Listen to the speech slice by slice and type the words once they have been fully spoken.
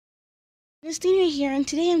Christina here, and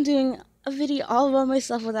today I'm doing a video all about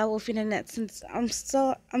myself without wolfing a net. Since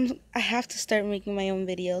I have to start making my own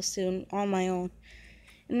videos soon on my own,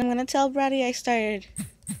 and I'm gonna tell Brady I started,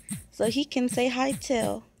 so he can say hi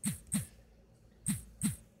too.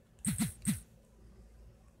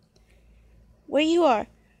 Where you are?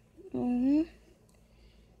 Oh,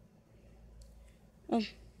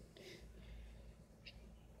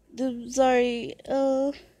 sorry.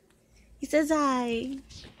 He says hi.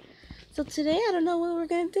 So today I don't know what we're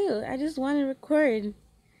gonna do. I just want to record.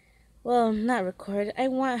 Well, not record. I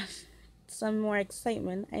want some more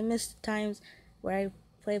excitement. I miss the times where I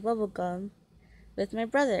play bubblegum with my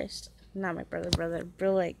brothers. Not my brother,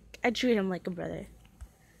 but like, I treat him like a brother.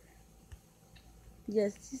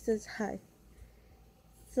 Yes, he says hi.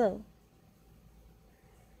 So,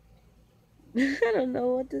 I don't know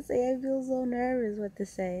what to say. I feel so nervous what to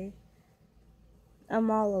say.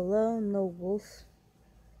 I'm all alone, no wolf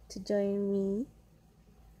to join me.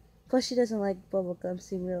 Plus, she doesn't like Bubblegum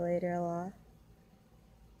Simulator a lot.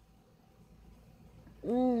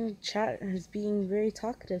 Chat is being very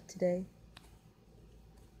talkative today.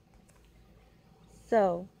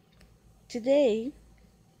 So, today,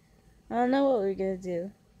 I don't know what we're gonna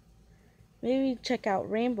do. Maybe check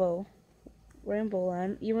out Rainbow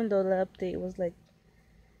Land, even though the update was like,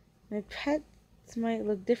 my pets might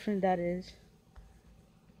look different, that is.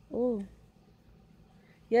 Oh,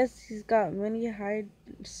 yes, he's got many hide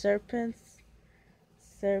serpents.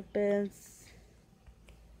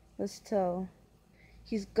 Let's tell.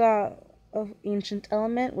 He's got an ancient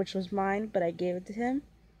element, which was mine, but I gave it to him.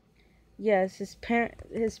 Yes, his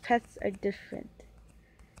pets are different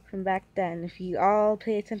from back then. If you all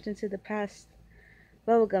pay attention to the past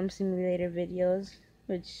Bubblegum Simulator videos,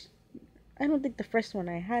 which I don't think the first one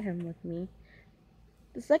I had him with me.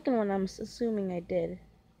 The second one I'm assuming I did.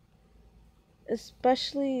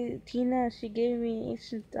 Especially Tina, she gave me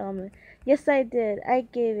ancient element. Yes, I did. I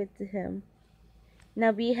gave it to him.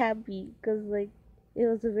 Now be happy, cause like it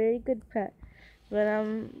was a very good pet. But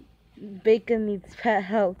Bacon needs pet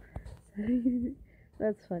help.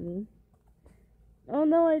 That's funny. Oh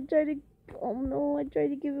no, I tried to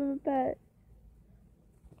give him a pet.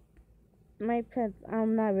 My pets,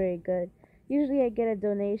 I'm not very good. Usually I get a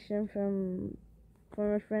donation from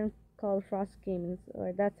a friend called Frost Gaming,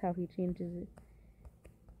 or that's how he changes it.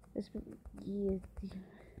 Yes,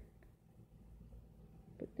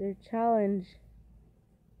 but their challenge.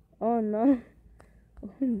 Oh no,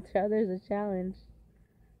 there's a challenge.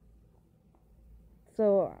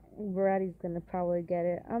 So Varadi's gonna probably get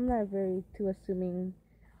it. I'm not very too assuming.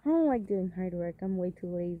 I don't like doing hard work. I'm way too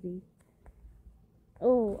lazy.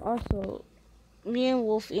 Oh, also, me and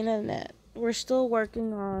Wolf Internet, we're still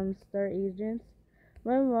working on Star Agents.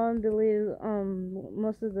 My mom deleted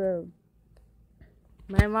most of the.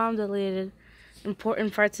 My mom deleted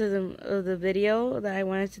important parts of the video that I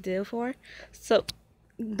wanted to do for. So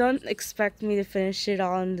don't expect me to finish it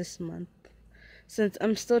all in this month, since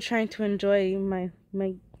I'm still trying to enjoy my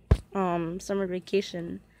summer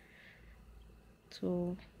vacation.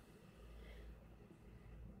 So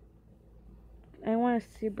I want to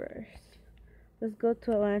see birds. Let's go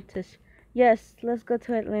to Atlantis. Yes, let's go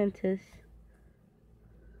to Atlantis.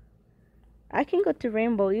 I can go to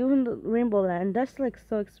Rainbow, even the Rainbow Land. That's like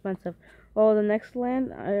so expensive. Oh, the next land,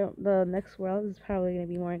 the next world is probably gonna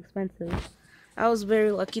be more expensive. I was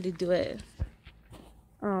very lucky to do it.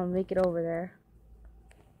 Make it over there.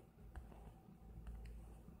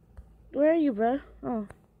 Where are you, bro? Oh,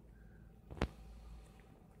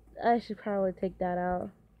 I should probably take that out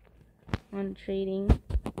on trading.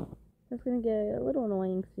 That's gonna get a little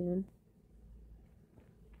annoying soon.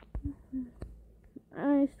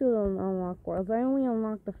 I still don't unlock worlds. I only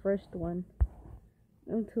unlocked the first one.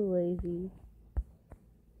 I'm too lazy.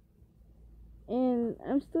 And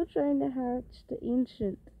I'm still trying to hatch the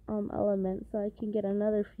ancient element so I can get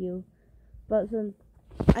another few. But since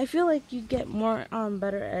I feel like you get more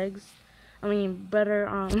better eggs, better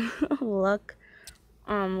luck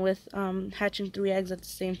with hatching 3 eggs at the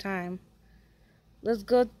same time. Let's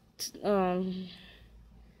go oh,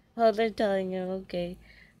 they're telling you, okay.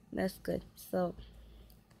 That's good. So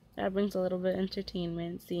that brings a little bit of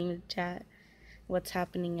entertainment, seeing the chat, what's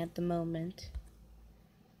happening at the moment.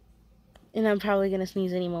 And I'm probably gonna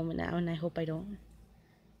sneeze any moment now, and I hope I don't.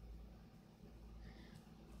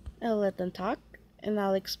 I'll let them talk, and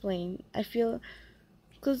I'll explain. I feel,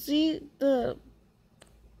 cause see, the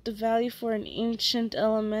value for an ancient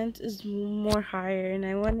element is more higher, and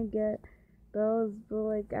I want to get those, but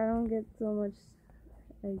like I don't get so much.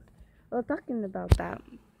 Like, well, talking about that,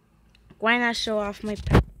 why not show off my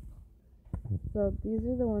pet? So these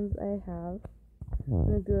are the ones I have. I'm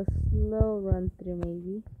gonna do a slow run through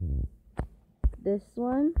maybe. This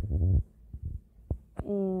one.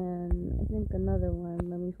 And I think another one.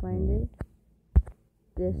 Let me find it.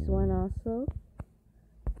 This one also.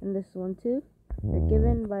 And this one too. They're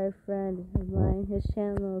given by a friend of mine. His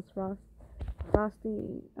channel is Frost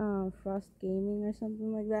Gaming or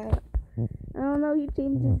something like that. I don't know, he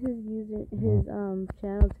changes his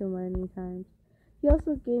channel too many times. He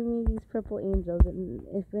also gave me these purple angels, and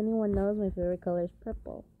if anyone knows, my favorite color is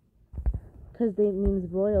purple. Because it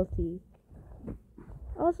means royalty.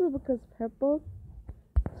 Also because purple.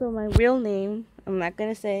 So my real name, I'm not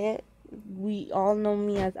gonna say it. We all know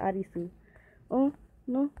me as Arisu. Oh,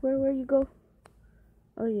 no, where you go?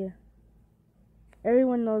 Oh yeah.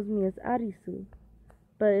 Everyone knows me as Arisu.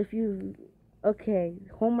 But if you, okay,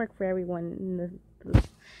 homework for everyone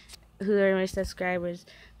who are my subscribers.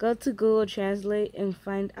 Go to Google Translate and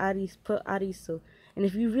find put Arisu. And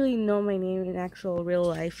if you really know my name in actual real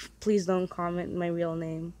life, please don't comment my real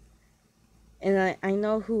name. And I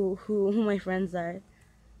know who my friends are,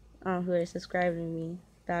 who are subscribing to me,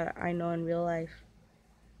 that I know in real life.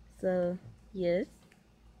 So, yes,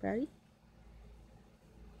 Brady?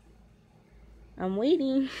 I'm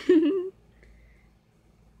waiting.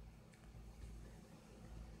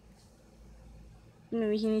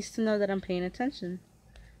 Maybe he needs to know that I'm paying attention.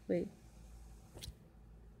 Wait.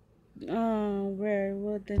 Where?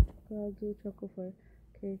 What did I do Choco for?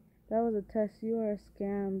 Okay, that was a test. You are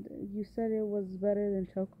scammed. You said it was better than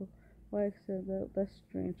Choco. Why said that? That's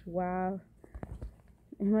strange. Wow.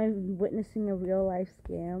 Am I witnessing a real life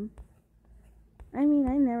scam? I mean,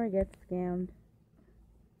 I never get scammed.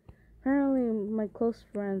 Apparently, my close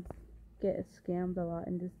friends get scammed a lot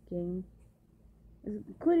in this game,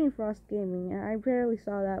 including Frost Gaming. I barely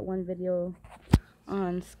saw that one video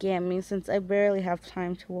on scamming since I barely have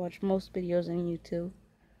time to watch most videos on YouTube.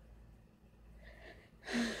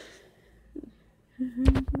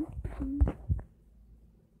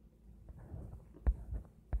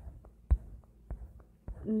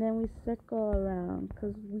 And then we circle around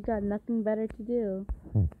because we got nothing better to do.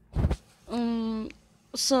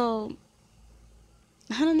 So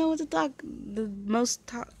I don't know what to talk. The most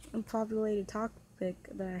populated topic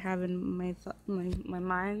that I have in my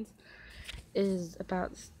mind is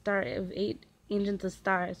about Agents of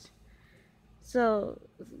Stars. So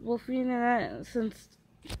we'll figure that out since.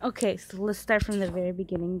 Okay, so let's start from the very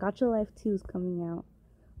beginning. Gacha Life 2 is coming out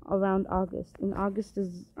around August. And August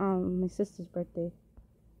is my sister's birthday.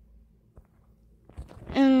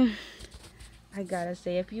 And I gotta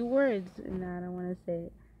say a few words, and I don't want to say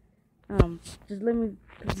it. Just let me.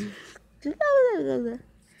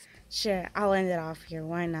 Sure, I'll end it off here.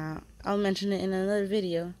 Why not? I'll mention it in another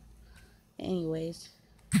video. Anyways.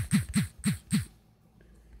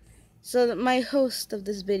 So my host of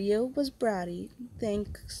this video was Brady.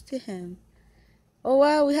 Thanks to him. Oh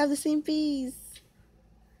wow, we have the same piece.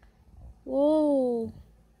 Whoa,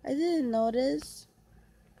 I didn't notice.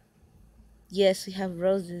 Yes, we have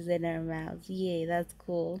roses in our mouths. Yay, that's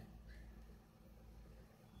cool.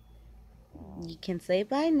 You can say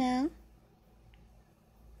bye now.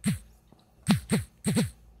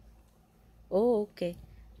 Oh, okay.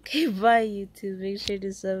 Okay, bye YouTube. Make sure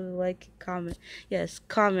to sub, like, comment. Yes,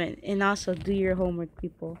 comment. And also do your homework,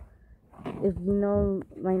 people. If you know,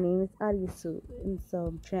 my name is Arisu. And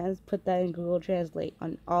so put that in Google Translate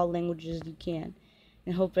on all languages you can.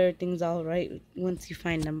 And hope everything's alright once you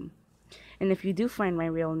find them. And if you do find my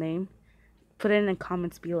real name, put it in the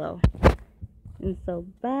comments below. And so,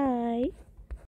 bye.